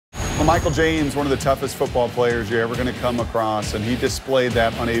LaMichael James, one of the toughest football players you're ever going to come across, and he displayed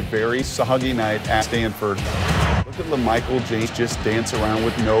that on a very soggy night at Stanford. Look at LaMichael James just dance around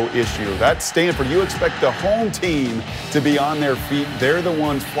with no issue. That's Stanford. You expect the home team to be on their feet. They're the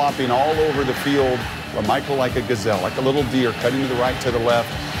ones flopping all over the field. LaMichael like a gazelle, like a little deer, cutting to the right, to the left.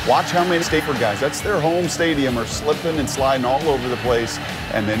 Watch how many Stanford guys, that's their home stadium, are slipping and sliding all over the place.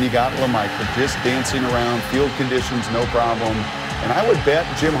 And then you got LaMichael just dancing around, field conditions, no problem. And I would bet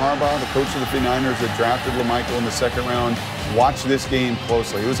Jim Harbaugh, the coach of the 49ers that drafted LaMichael in the second round, watched this game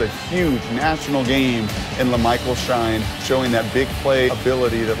closely. It was a huge national game, and LaMichael shined, showing that big play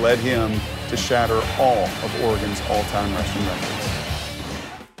ability that led him to shatter all of Oregon's all-time rushing records.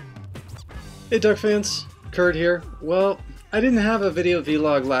 Hey Duck fans, Kurt here. Well, I didn't have a video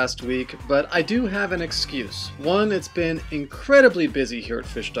vlog last week, but I do have an excuse. One, it's been incredibly busy here at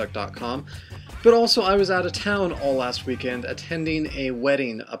FishDuck.com, but also I was out of town all last weekend attending a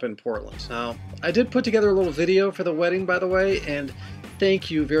wedding up in Portland. Now, I did put together a little video for the wedding, by the way, and thank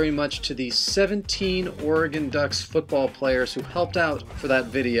you very much to the 17 Oregon Ducks football players who helped out for that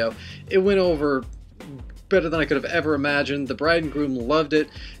video. It went over better than I could have ever imagined. The bride and groom loved it.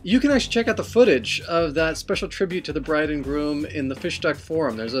 You can actually check out the footage of that special tribute to the bride and groom in the FishDuck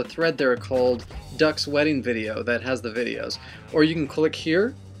forum. There's a thread there called Duck's Wedding Video that has the videos. Or you can click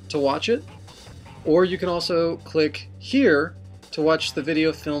here to watch it, or you can also click here to watch the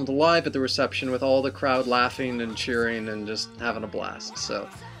video filmed live at the reception with all the crowd laughing and cheering and just having a blast. So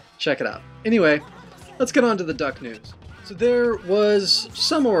check it out. Anyway, let's get on to the Duck news. So there was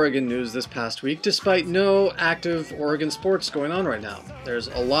some Oregon news this past week, despite no active Oregon sports going on right now. There's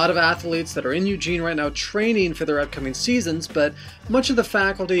a lot of athletes that are in Eugene right now training for their upcoming seasons, but much of the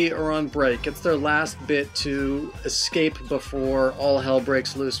faculty are on break. It's their last bit to escape before all hell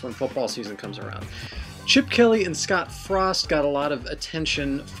breaks loose when football season comes around. Chip Kelly and Scott Frost got a lot of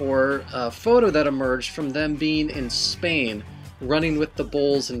attention for a photo that emerged from them being in Spain, running with the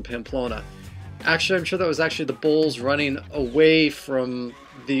Bulls in Pamplona. Actually, I'm sure that was actually the Bulls running away from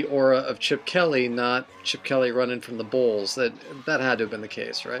the aura of Chip Kelly, not Chip Kelly running from the Bulls. That had to have been the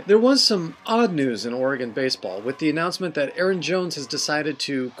case, right? There was some odd news in Oregon baseball with the announcement that Aaron Jones has decided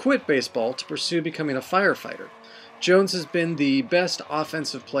to quit baseball to pursue becoming a firefighter. Jones has been the best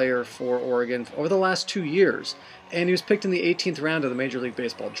offensive player for Oregon over the last 2 years, and he was picked in the 18th round of the Major League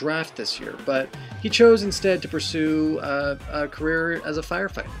Baseball draft this year, but he chose instead to pursue a career as a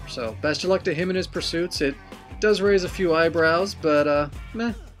firefighter. So best of luck to him in his pursuits. It does raise a few eyebrows, but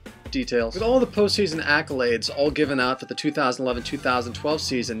meh, details. With all the postseason accolades all given out for the 2011-2012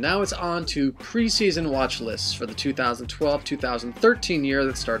 season, now it's on to preseason watch lists for the 2012-2013 year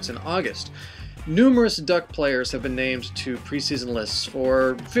that starts in August. Numerous Duck players have been named to preseason lists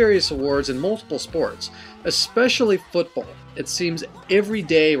for various awards in multiple sports, especially football. It seems every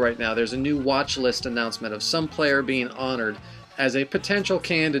day right now there's a new watch list announcement of some player being honored as a potential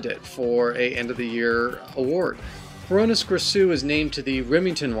candidate for a end-of-the-year award. Hronis Grasu is named to the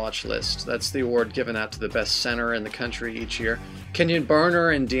Remington watch list. That's the award given out to the best center in the country each year. Kenyon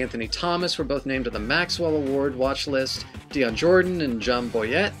Barner and D'Anthony Thomas were both named to the Maxwell Award watch list. Dion Jordan and John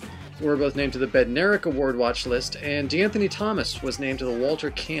Boyette were both named to the Bednarik Award watch list, and D'Anthony Thomas was named to the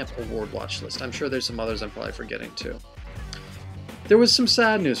Walter Camp Award watch list. I'm sure there's some others I'm probably forgetting too. There was some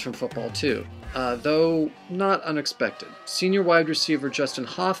sad news from football too, though not unexpected. Senior wide receiver Justin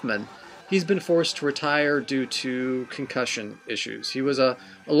Hoffman, he's been forced to retire due to concussion issues. He was a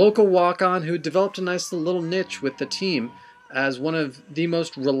local walk-on who developed a nice little niche with the team as one of the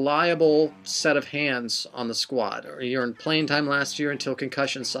most reliable set of hands on the squad. He earned playing time last year until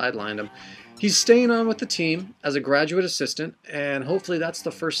concussion sidelined him. He's staying on with the team as a graduate assistant, and hopefully that's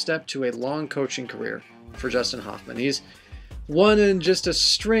the first step to a long coaching career for Justin Hoffman. He's one in just a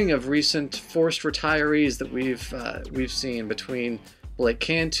string of recent forced retirees that we've seen between Blake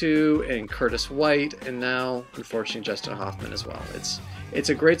Cantu and Curtis White, and now, unfortunately, Justin Hoffman as well. It's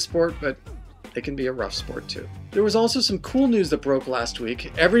a great sport, but it can be a rough sport too. There was also some cool news that broke last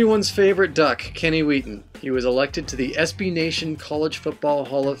week. Everyone's favorite Duck, Kenny Wheaton. He was elected to the SB Nation College Football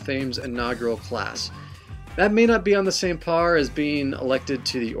Hall of Fame's inaugural class. That may not be on the same par as being elected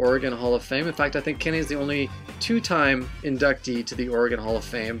to the Oregon Hall of Fame. In fact, I think Kenny is the only two-time inductee to the Oregon Hall of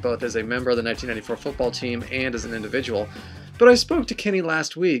Fame, both as a member of the 1994 football team and as an individual. But I spoke to Kenny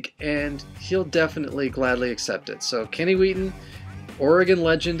last week, and he'll definitely gladly accept it. So Kenny Wheaton, Oregon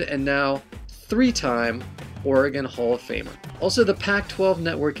legend, and now three-time Oregon Hall of Famer. Also, the Pac-12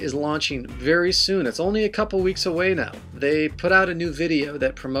 network is launching very soon. It's only a couple weeks away now. They put out a new video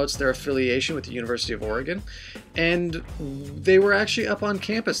that promotes their affiliation with the University of Oregon, and they were actually up on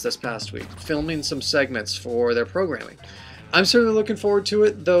campus this past week filming some segments for their programming. I'm certainly looking forward to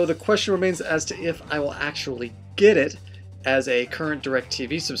it, though the question remains as to if I will actually get it as a current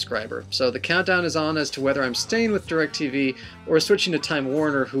DirecTV subscriber. So the countdown is on as to whether I'm staying with DirecTV or switching to Time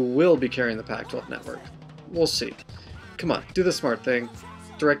Warner, who will be carrying the Pac-12 network. We'll see. Come on, do the smart thing.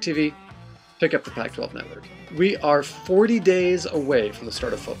 DirecTV, pick up the Pac-12 network. We are 40 days away from the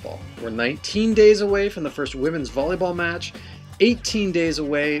start of football. We're 19 days away from the first women's volleyball match, 18 days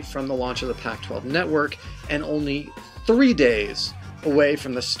away from the launch of the Pac-12 network, and only 3 days away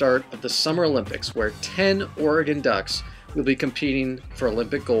from the start of the Summer Olympics, where 10 Oregon Ducks will be competing for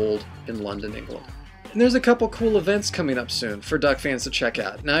Olympic gold in London, England. And there's a couple cool events coming up soon for Duck fans to check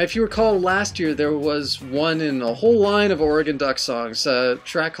out. Now, if you recall, last year there was one in a whole line of Oregon Duck songs, a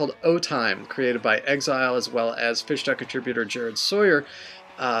track called O Time, created by Exile as well as FishDuck contributor Jared Sawyer.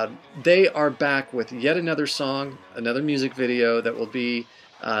 They are back with yet another song, another music video that will be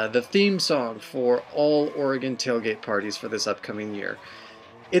the theme song for all Oregon tailgate parties for this upcoming year.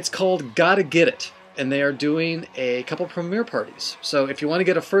 It's called Gotta Get It, and they are doing a couple premiere parties. So if you want to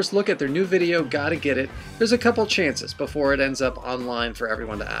get a first look at their new video, Gotta Get It, there's a couple chances before it ends up online for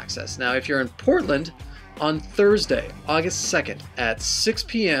everyone to access. Now, if you're in Portland, on Thursday, August 2nd at 6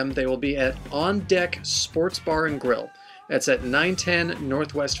 p.m., they will be at On Deck Sports Bar and Grill. That's at 910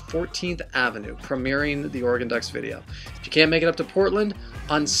 Northwest 14th Avenue, premiering the Oregon Ducks video. If you can't make it up to Portland,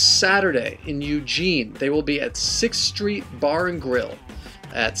 on Saturday in Eugene, they will be at 6th Street Bar and Grill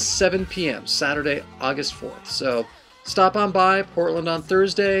at 7 p.m., Saturday, August 4th. So stop on by, Portland on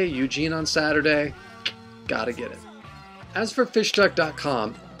Thursday, Eugene on Saturday. Gotta get it. As for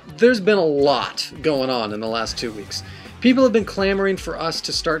FishDuck.com, there's been a lot going on in the last 2 weeks. People have been clamoring for us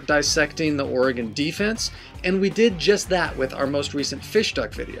to start dissecting the Oregon defense, and we did just that with our most recent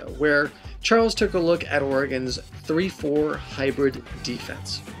FishDuck video, where Charles took a look at Oregon's 3-4 hybrid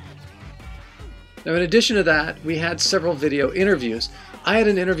defense. Now, in addition to that, we had several video interviews. I had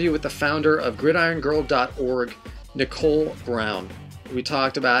an interview with the founder of gridirongirl.org, Nicole Brown. We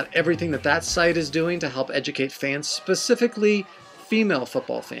talked about everything that site is doing to help educate fans, specifically female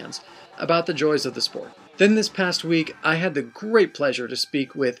football fans, about the joys of the sport. Then this past week, I had the great pleasure to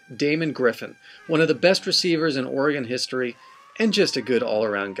speak with Damon Griffin, one of the best receivers in Oregon history, and just a good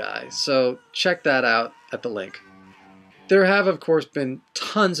all-around guy. So check that out at the link. There have, of course, been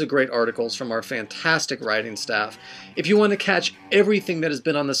tons of great articles from our fantastic writing staff. If you want to catch everything that has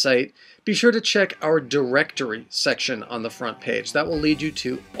been on the site, be sure to check our directory section on the front page. That will lead you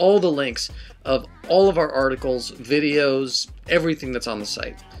to all the links of all of our articles, videos, everything that's on the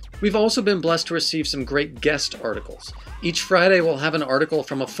site. We've also been blessed to receive some great guest articles. Each Friday we'll have an article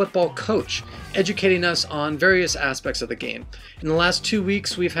from a football coach educating us on various aspects of the game. In the last 2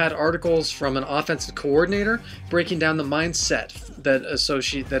 weeks we've had articles from an offensive coordinator breaking down the mindset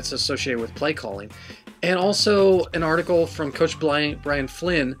that's associated with play calling. And also an article from Coach Brian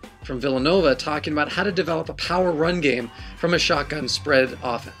Flynn from Villanova talking about how to develop a power run game from a shotgun spread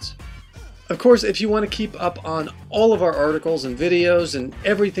offense. Of course, if you want to keep up on all of our articles and videos and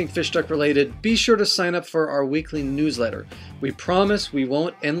everything FishDuck related, be sure to sign up for our weekly newsletter. We promise we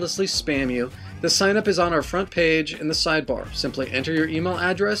won't endlessly spam you. The sign up is on our front page in the sidebar. Simply enter your email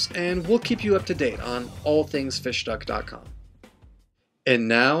address and we'll keep you up to date on all things FishDuck.com. And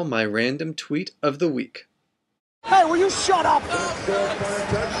now, my random tweet of the week. Hey, will you shut up?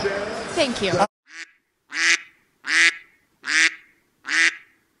 Thank you.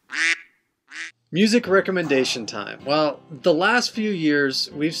 Music recommendation time. Well, the last few years,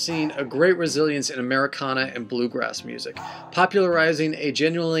 we've seen a great resilience in Americana and bluegrass music, popularizing a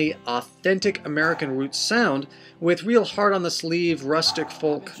genuinely authentic American roots sound with real hard-on-the-sleeve, rustic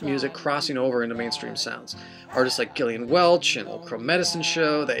folk music crossing over into mainstream sounds. Artists like Gillian Welch and Old Crow Medicine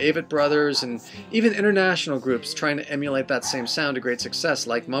Show, the Avett Brothers, and even international groups trying to emulate that same sound to great success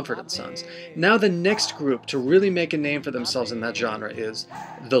like Mumford & Sons. Now the next group to really make a name for themselves in that genre is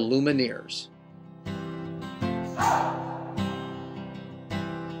the Lumineers.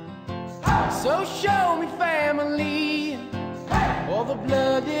 So show me family, all the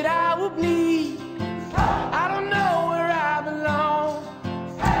blood that I will bleed. I don't know where I belong.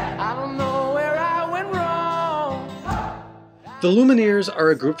 I don't know where I went wrong. The Lumineers are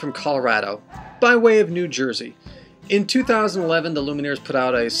a group from Colorado, by way of New Jersey. In 2011, the Lumineers put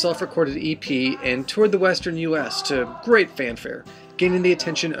out a self-recorded EP and toured the western US to great fanfare, gaining the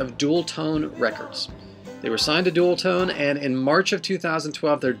attention of Dual Tone Records. They were signed to Dual Tone, and in March of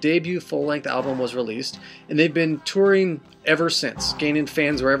 2012, their debut full-length album was released, and they've been touring ever since, gaining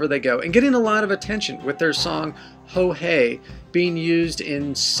fans wherever they go, and getting a lot of attention with their song Ho Hey being used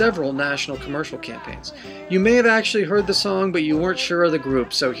in several national commercial campaigns. You may have actually heard the song, but you weren't sure of the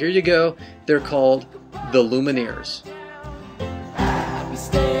group, so here you go. They're called the Lumineers.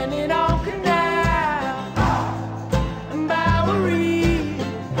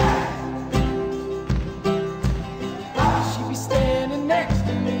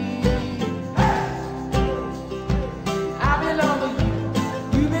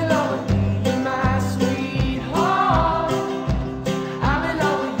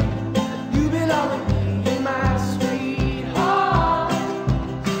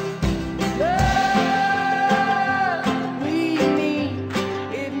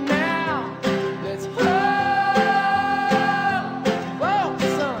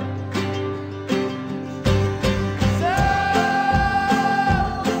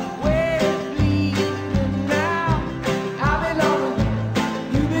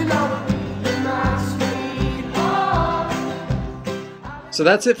 So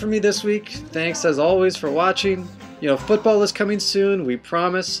that's it for me this week. Thanks as always for watching. You know, football is coming soon, we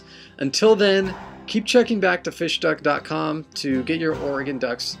promise. Until then, keep checking back to FishDuck.com to get your Oregon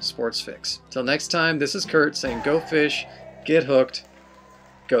Ducks sports fix. Till next time, this is Kurt saying go fish, get hooked,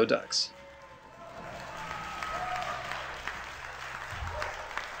 go Ducks.